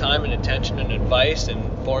need your time and attention and advice and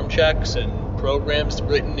form checks and programs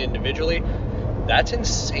written individually, that's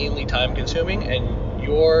insanely time consuming, and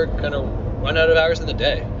you're going to run out of hours in the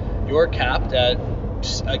day. You're capped at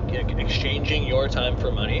exchanging your time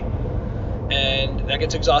for money, and that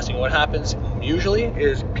gets exhausting. What happens usually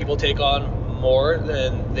is people take on more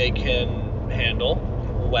than they can handle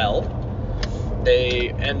well. They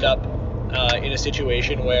end up in a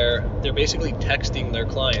situation where they're basically texting their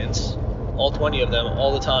clients, all 20 of them,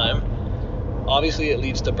 all the time. Obviously it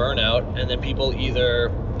leads to burnout, and then people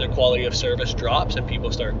either their quality of service drops and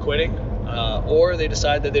people start quitting, or they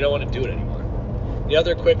decide that they don't want to do it anymore. The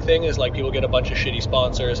other quick thing is people get a bunch of shitty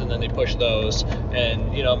sponsors and then they push those,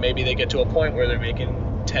 and maybe they get to a point where they're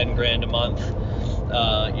making 10 grand a month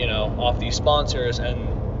off these sponsors,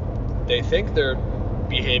 and they think they're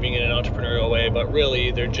behaving in an entrepreneurial way, but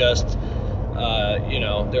really they're just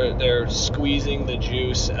they're squeezing the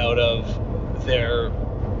juice out of their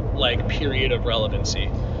period of relevancy.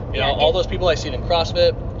 All those people I seen in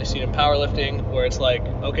CrossFit, I seen in powerlifting, where it's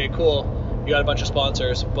okay, cool, you got a bunch of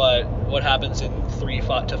sponsors, but what happens in 3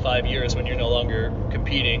 to 5 years when you're no longer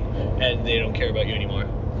competing and they don't care about you anymore?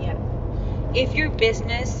 Yeah. If your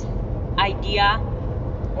business idea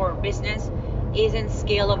or business isn't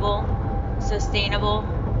scalable, sustainable,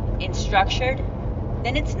 and structured,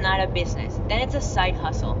 then it's not a business. Then it's a side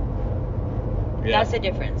hustle. Yeah. That's the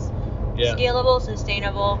difference. Yeah. Scalable,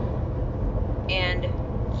 sustainable, and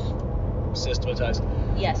systematized.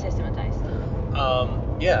 Yeah, systematized.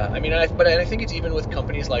 I think it's even with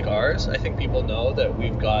companies like ours. I think people know that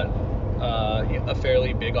we've got a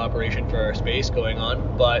fairly big operation for our space going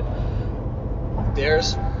on, but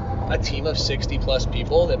there's a team of 60 plus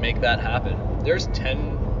people that make that happen. There's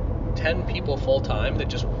 10 people full time that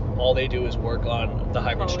just all they do is work on the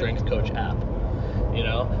Hybrid Strength Coach app,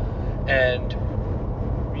 and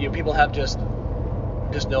people have just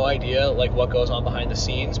no idea what goes on behind the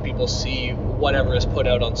scenes. People see whatever is put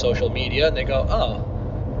out on social media and they go, oh,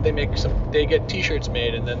 they get t-shirts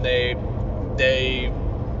made, and then they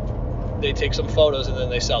take some photos and then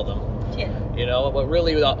they sell them. Yeah. But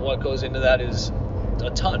really what goes into that is a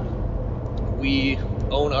ton. We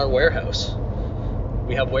own our warehouse.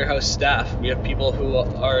 We have warehouse staff. We have people who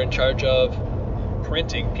are in charge of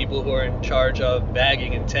printing, people who are in charge of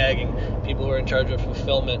bagging and tagging, people who are in charge of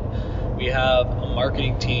fulfillment. We have a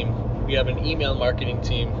marketing team. We have an email marketing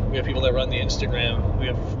team. We have people that run the Instagram. We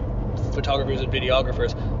have photographers and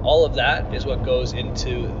videographers. All of that is what goes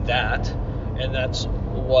into that, and that's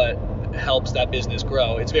what helps that business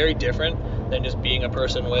grow. It's very different than just being a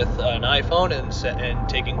person with an iPhone and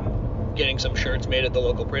getting some shirts made at the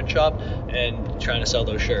local print shop and trying to sell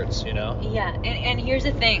those shirts, Yeah, and here's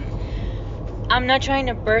the thing. I'm not trying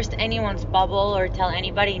to burst anyone's bubble or tell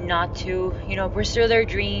anybody not to, pursue their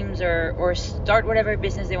dreams or start whatever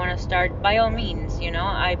business they want to start. By all means,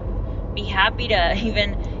 I'd be happy to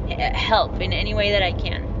even help in any way that I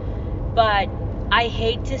can. But I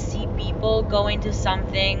hate to see people go into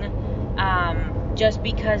something just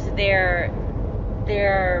because they're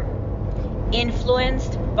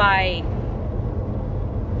influenced by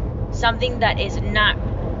something that is not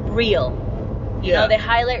real. You know, they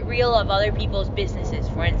highlight reel of other people's businesses,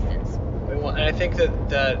 for instance. And I think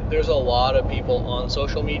that there's a lot of people on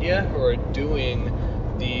social media who are doing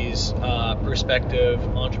these prospective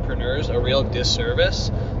entrepreneurs a real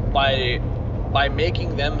disservice by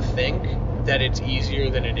making them think that it's easier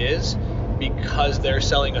than it is, because they're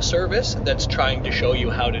selling a service that's trying to show you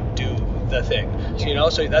how to do the thing. So, you know,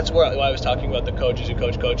 so that's where I was talking about the coaches who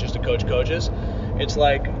coach coaches to coach coaches. It's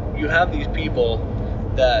like you have these people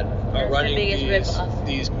that are running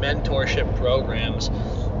these mentorship programs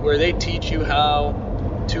where they teach you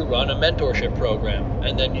how to run a mentorship program,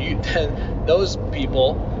 and then those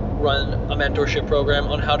people run a mentorship program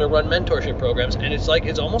on how to run mentorship programs, and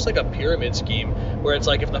it's almost like a pyramid scheme where it's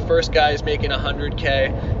like if the first guy is making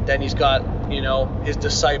 100K, then he's got, you know, his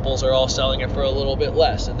disciples are all selling it for a little bit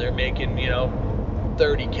less and they're making, you know,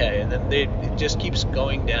 30K, and then it just keeps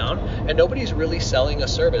going down, and nobody's really selling a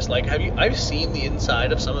service. Like, I've seen the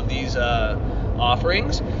inside of some of these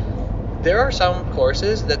offerings. There are some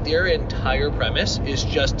courses that their entire premise is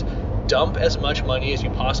just dump as much money as you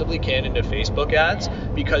possibly can into Facebook ads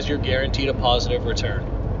because you're guaranteed a positive return.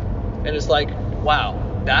 And it's like,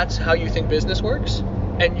 wow, that's how you think business works?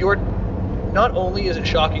 And you're not only is it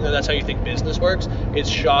shocking that that's how you think business works, it's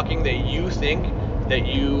shocking that you think that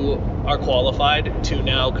you are qualified to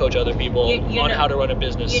now coach other people on how to run a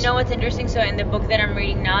business. You know what's interesting? So in the book that I'm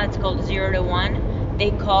reading now, it's called 0 to 1.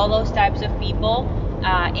 They call those types of people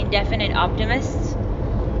indefinite optimists.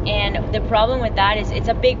 And the problem with that is it's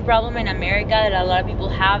a big problem in America that a lot of people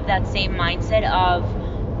have that same mindset of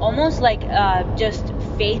almost like just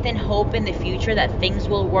faith and hope in the future that things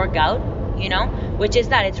will work out, you know, which is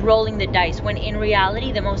that it's rolling the dice, when in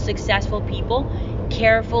reality the most successful people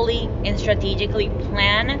carefully and strategically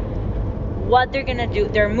plan what they're going to do,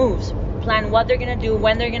 their moves, plan what they're going to do,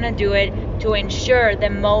 when they're going to do it, to ensure the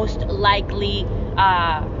most likely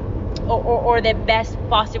or the best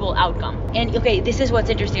possible outcome. And okay, this is what's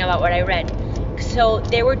interesting about what I read. So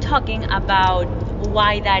they were talking about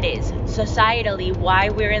why that is societally, why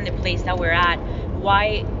we're in the place that we're at,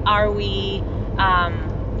 why are we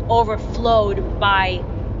overflowed by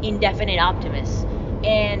indefinite optimists.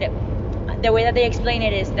 And the way that they explain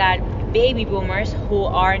it is that baby boomers, who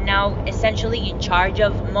are now essentially in charge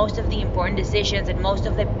of most of the important decisions and most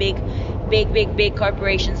of the big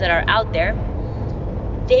corporations that are out there,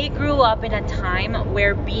 they grew up in a time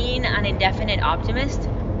where being an indefinite optimist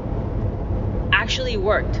actually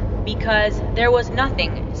worked, because there was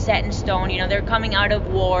nothing set in stone. You know, they're coming out of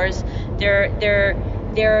wars. They're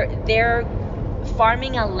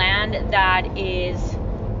farming a land that is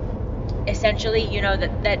essentially, you know,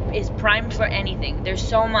 that is primed for anything. There's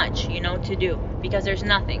so much, you know, to do because there's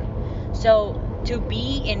nothing. So to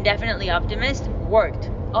be indefinitely optimist worked.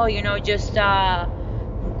 Oh, you know, just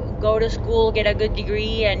go to school, get a good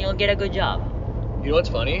degree, and you'll get a good job. You know what's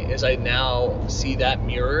funny is I now see that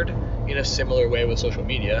mirrored in a similar way with social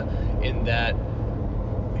media, in that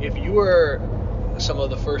if you were some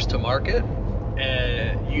of the first to market,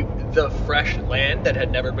 and the fresh land that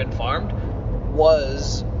had never been farmed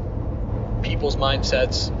was people's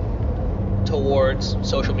mindsets towards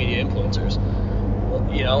social media influencers.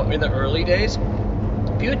 You know, in the early days,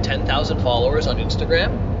 if you had 10,000 followers on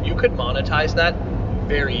Instagram, you could monetize that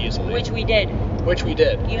very easily. Which we did.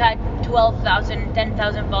 You had 12,000,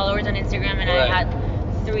 10,000 followers on Instagram, and right. I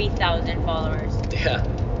had 3,000 followers. Yeah,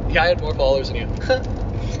 I had more followers than you.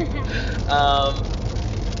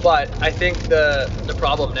 But I think the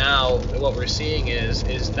problem now, what we're seeing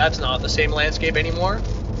is that's not the same landscape anymore,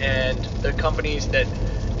 and the companies that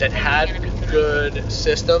had good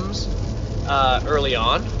systems early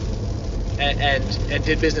on and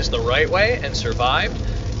did business the right way and survived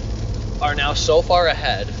are now so far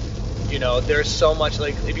ahead. You know, there's so much,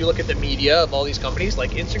 like, if you look at the media of all these companies,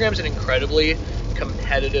 like, Instagram's an incredibly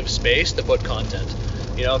competitive space to put content.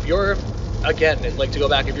 You know, if you're, again, like, to go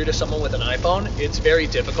back, if you're just someone with an iPhone, it's very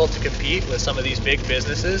difficult to compete with some of these big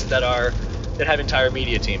businesses that have entire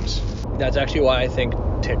media teams. That's actually why I think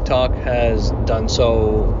TikTok has done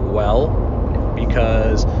so well,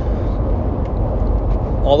 because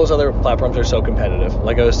all those other platforms are so competitive.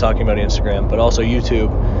 Like I was talking about Instagram, but also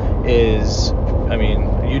YouTube is, I mean,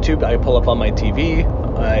 YouTube, I pull up on my TV,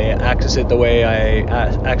 I access it the way I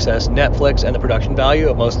access Netflix, and the production value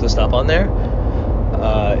of most of the stuff on there,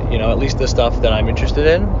 you know, at least the stuff that I'm interested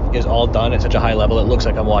in is all done at such a high level it looks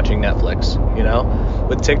like I'm watching Netflix, you know?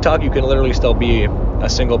 With TikTok, you can literally still be a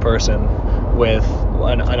single person with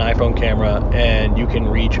an iPhone camera, and you can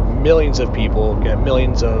reach millions of people, get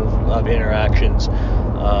millions of interactions,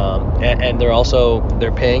 and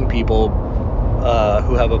they're paying people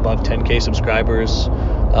who have above 10K subscribers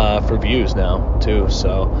for views now too.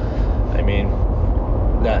 So, I mean,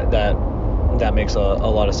 that makes a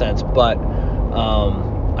lot of sense. But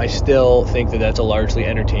I still think that that's a largely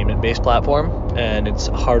entertainment-based platform, and it's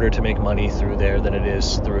harder to make money through there than it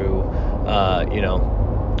is through,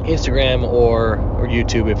 Instagram or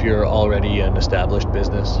YouTube if you're already an established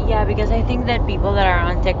business. Yeah, because I think that people that are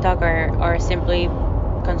on TikTok are simply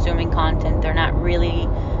consuming content. They're not really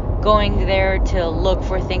going there to look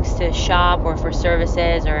for things to shop or for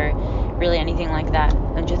services or really anything like that.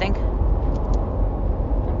 Don't you think?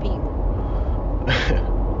 I'm peeing.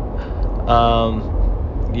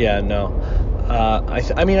 Yeah, no. I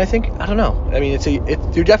think I don't know. I mean,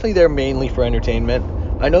 you're definitely there mainly for entertainment.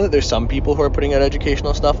 I know that there's some people who are putting out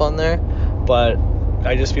educational stuff on there, but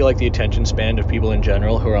I just feel like the attention span of people in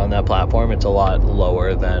general who are on that platform, it's a lot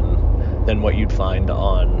lower than what you'd find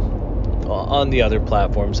on the other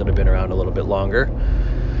platforms that have been around a little bit longer.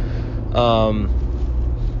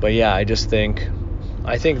 But yeah, I think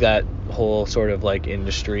that whole sort of like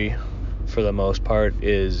industry, for the most part,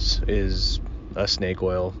 is a snake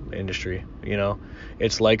oil industry.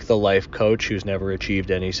 It's like the life coach who's never achieved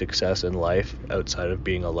any success in life outside of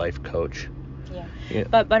being a life coach. Yeah.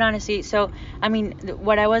 But honestly, so I mean,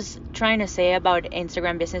 what I was trying to say about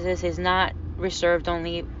Instagram businesses is not reserved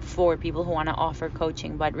only for people who want to offer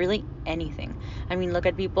coaching, but really anything. I mean, look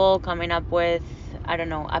at people coming up with, I don't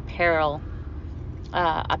know, apparel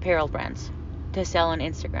brands to sell on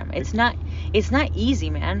Instagram. It's not easy,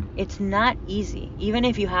 man. It's not easy. Even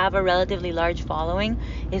if you have a relatively large following,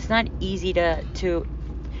 it's not easy to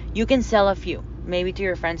you can sell a few, maybe to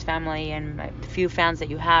your friends, family, and a few fans that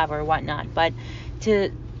you have or whatnot, but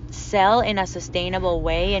to sell in a sustainable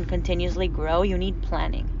way and continuously grow, you need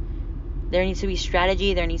planning. There needs to be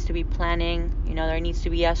strategy, there needs to be planning, there needs to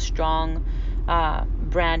be a strong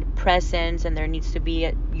brand presence, and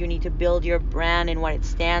you need to build your brand and what it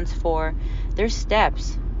stands for. There's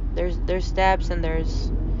steps. There's steps, and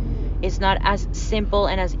it's not as simple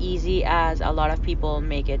and as easy as a lot of people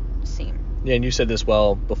make it seem. Yeah, and you said this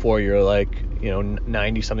well before. You're like,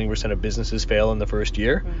 90-something% of businesses fail in the first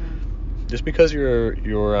year. Mm-hmm. Just because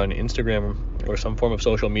you're on Instagram or some form of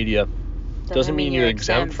social media doesn't mean you're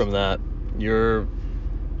exempt from that. You're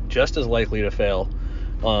just as likely to fail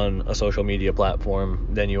on a social media platform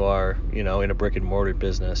than you are, in a brick and mortar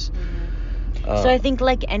business. Mm-hmm. So I think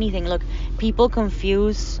like anything, look, people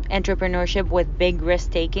confuse entrepreneurship with big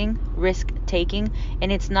risk taking,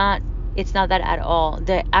 and it's not that at all.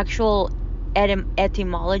 The actual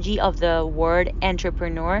etymology of the word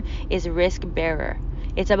entrepreneur is risk bearer.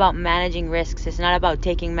 It's about managing risks. It's not about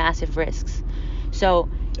taking massive risks.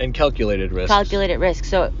 And calculated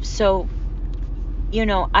risks. So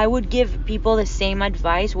I would give people the same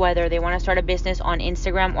advice whether they want to start a business on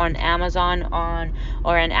Instagram, on Amazon,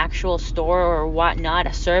 or an actual store or whatnot,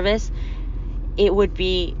 a service. It would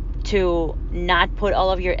be to not put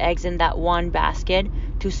all of your eggs in that one basket,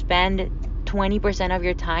 to spend 20% of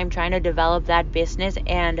your time trying to develop that business,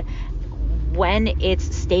 and when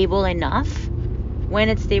it's stable enough,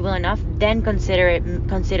 then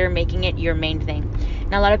consider making it your main thing.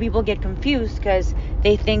 Now, a lot of people get confused because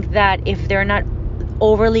they think that if they're not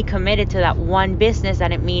overly committed to that one business,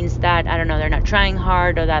 that it means that, I don't know, they're not trying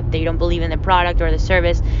hard, or that they don't believe in the product or the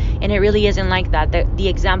service, and it really isn't like that. The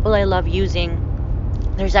example I love using,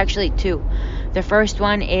 there's actually two. The first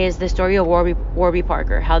one is the story of Warby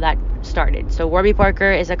Parker, how that started. So Warby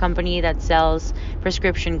Parker is a company that sells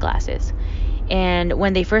prescription glasses. And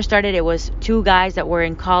when they first started, it was two guys that were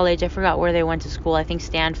in college. I forgot where they went to school. I think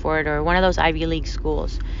Stanford or one of those Ivy League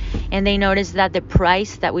schools. And they noticed that the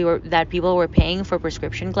price that people were paying for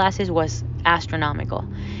prescription glasses was astronomical.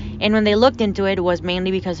 And when they looked into it, it was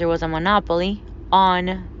mainly because there was a monopoly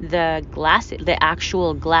on the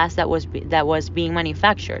actual glass that was being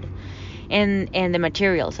manufactured, and the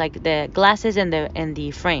materials, like the glasses and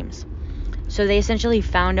the frames. So they essentially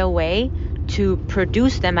found a way to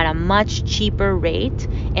produce them at a much cheaper rate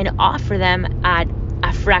and offer them at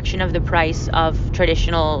a fraction of the price of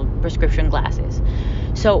traditional prescription glasses.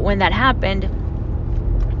 So when that happened,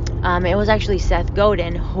 it was actually Seth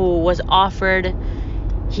Godin who was offered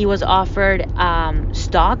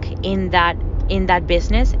stock in that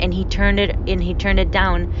business, and he turned it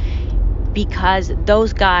down because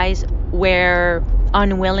those guys were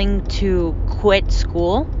unwilling to quit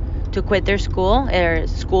their school.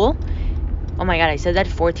 Oh my god, I said that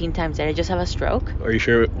 14 times. Did I just have a stroke? Are you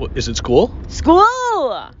sure? Is it school?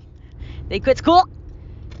 School! They quit school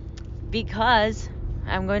because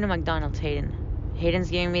I'm going to McDonald's, Hayden. Hayden's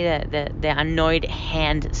giving me the annoyed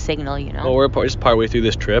hand signal, you know. Well, we're just partway through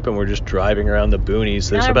this trip, and we're just driving around the boonies.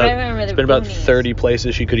 There's Not about driving around it's the been about boonies. 30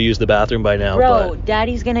 places she could have used the bathroom by now. Bro,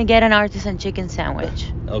 Daddy's gonna get an artisan chicken sandwich.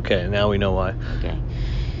 Okay, now we know why. Okay.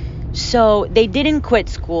 So they didn't quit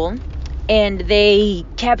school, and they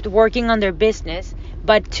kept working on their business.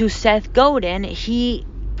 But to Seth Godin, he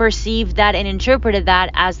perceived that and interpreted that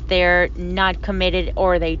as they're not committed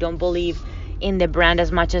or they don't believe in the brand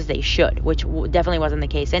as much as they should, which definitely wasn't the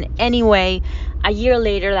case. And anyway, a year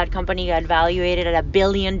later, that company got valuated at $1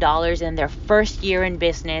 billion in their first year in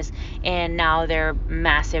business, and now they're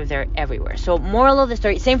massive. They're everywhere. So moral of the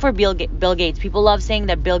story, same for Bill Gates. People love saying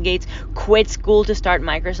that Bill Gates quit school to start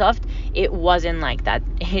Microsoft. It wasn't like that.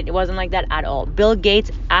 It wasn't like that at all. Bill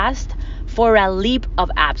Gates asked for a leap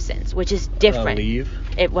of absence, which is different. A leave?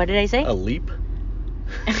 What did I say? A leap?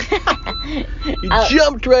 You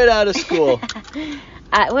jumped right out of school.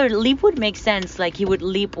 Well, leap would make sense. Like he would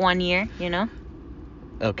leap 1 year, you know?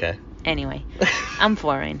 Okay. Anyway, I'm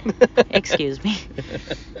foreign. Excuse me.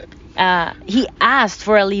 He asked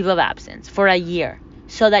for a leave of absence for a year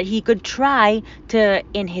so that he could try to,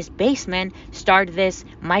 in his basement, start this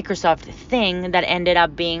Microsoft thing that ended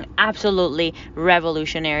up being absolutely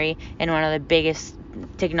revolutionary and one of the biggest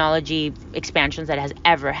technology expansions that has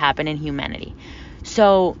ever happened in humanity.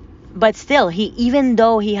 So, but still, even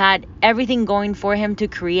though he had everything going for him to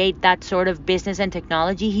create that sort of business and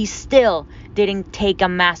technology, he still didn't take a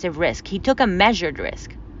massive risk. He took a measured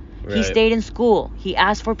risk. Right. He stayed in school. He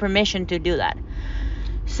asked for permission to do that.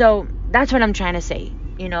 So that's what I'm trying to say.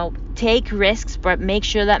 You know, take risks, but make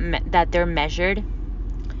sure that they're measured,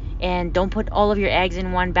 and don't put all of your eggs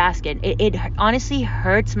in one basket. It honestly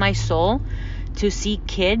hurts my soul to see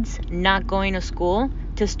kids not going to school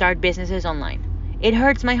to start businesses online. It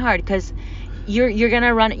hurts my heart because you're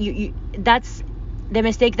gonna run. That's the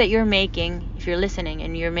mistake that you're making if you're listening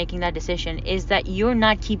and you're making that decision, is that you're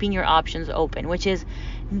not keeping your options open, which is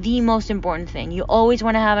the most important thing. You always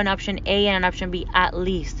want to have an option A and an option B at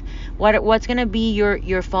least. What's gonna be your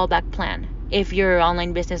fallback plan if your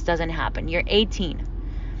online business doesn't happen? You're 18.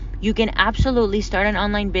 You can absolutely start an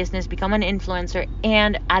online business, become an influencer,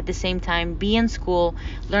 and at the same time be in school,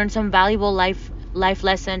 learn some valuable life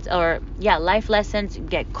lessons,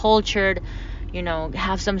 get cultured, you know,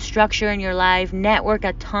 have some structure in your life, network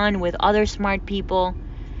a ton with other smart people.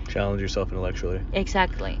 Challenge yourself intellectually.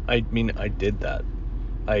 Exactly. I mean, I did that.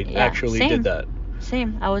 I actually did that.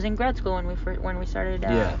 Same. I was in grad school when we started.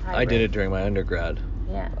 Yeah, hybrid. I did it during my undergrad.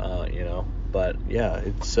 Yeah. You know, but yeah,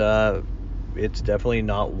 it's definitely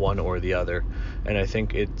not one or the other, and I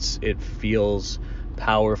think it feels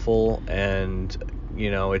powerful, and you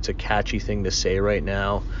know, it's a catchy thing to say right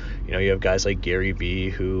now. You know, you have guys like Gary Vee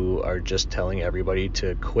who are just telling everybody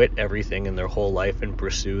to quit everything in their whole life and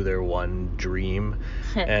pursue their one dream.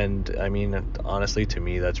 And I mean, honestly, to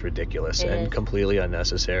me, that's ridiculous and completely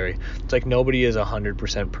unnecessary. It's like nobody is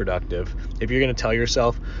 100% productive. If you're going to tell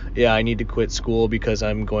yourself, yeah, I need to quit school because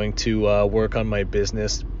I'm going to work on my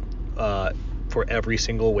business for every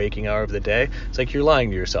single waking hour of the day, it's like you're lying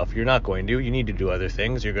to yourself. You're not going to. You need to do other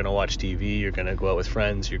things. You're going to watch TV. You're going to go out with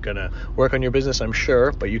friends. You're going to work on your business, I'm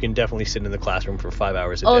sure, but you can definitely sit in the classroom for 5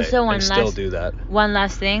 hours a day and still do that. One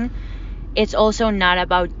last thing. It's also not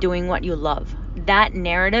about doing what you love. That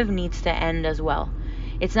narrative needs to end as well.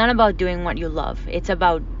 It's not about doing what you love. It's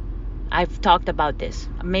about, I've talked about this,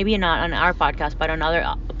 maybe not on our podcast, but on other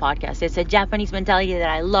podcasts. It's a Japanese mentality that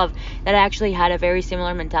I love, that I actually had a very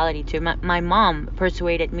similar mentality to. My mom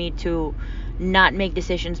persuaded me to not make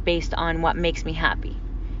decisions based on what makes me happy.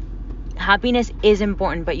 Happiness is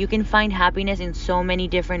important, but you can find happiness in so many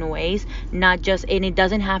different ways, and it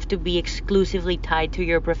doesn't have to be exclusively tied to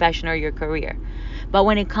your profession or your career. But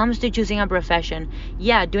when it comes to choosing a profession,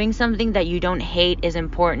 yeah, doing something that you don't hate is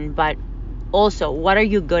important, but also, what are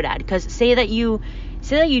you good at? Because say that you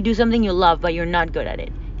do something you love, but you're not good at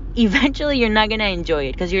it. Eventually, you're not going to enjoy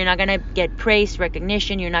it because you're not going to get praise,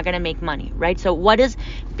 recognition. You're not going to make money, right? So what does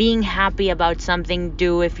being happy about something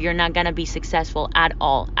do if you're not going to be successful at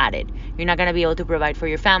all at it? You're not going to be able to provide for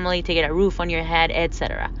your family, to get a roof on your head,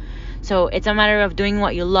 etc. So it's a matter of doing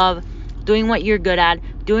what you love, doing what you're good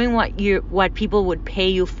at, doing what people would pay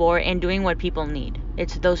you for, and doing what people need.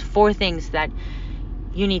 It's those 4 things that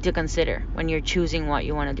you need to consider when you're choosing what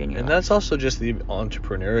you want to do in your life. And that's also just the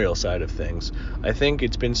entrepreneurial side of things. I think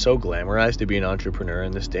it's been so glamorized to be an entrepreneur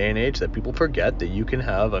in this day and age that people forget that you can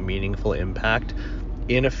have a meaningful impact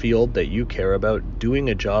in a field that you care about, doing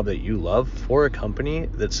a job that you love for a company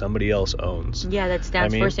that somebody else owns. Yeah, that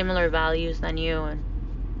stands for similar values than you.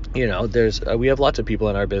 you know, there's we have lots of people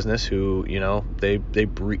in our business who, you know, they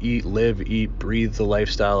live, eat, breathe the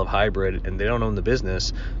lifestyle of hybrid, and they don't own the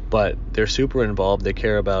business, but they're super involved, they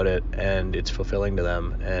care about it, and it's fulfilling to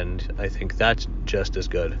them, and I think that's just as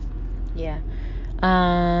good. Yeah.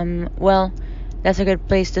 Well, that's a good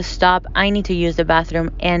place to stop. I need to use the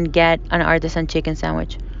bathroom and get an artisan chicken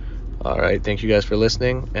sandwich. All right, thank you guys for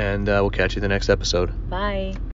listening, and we'll catch you in the next episode. Bye.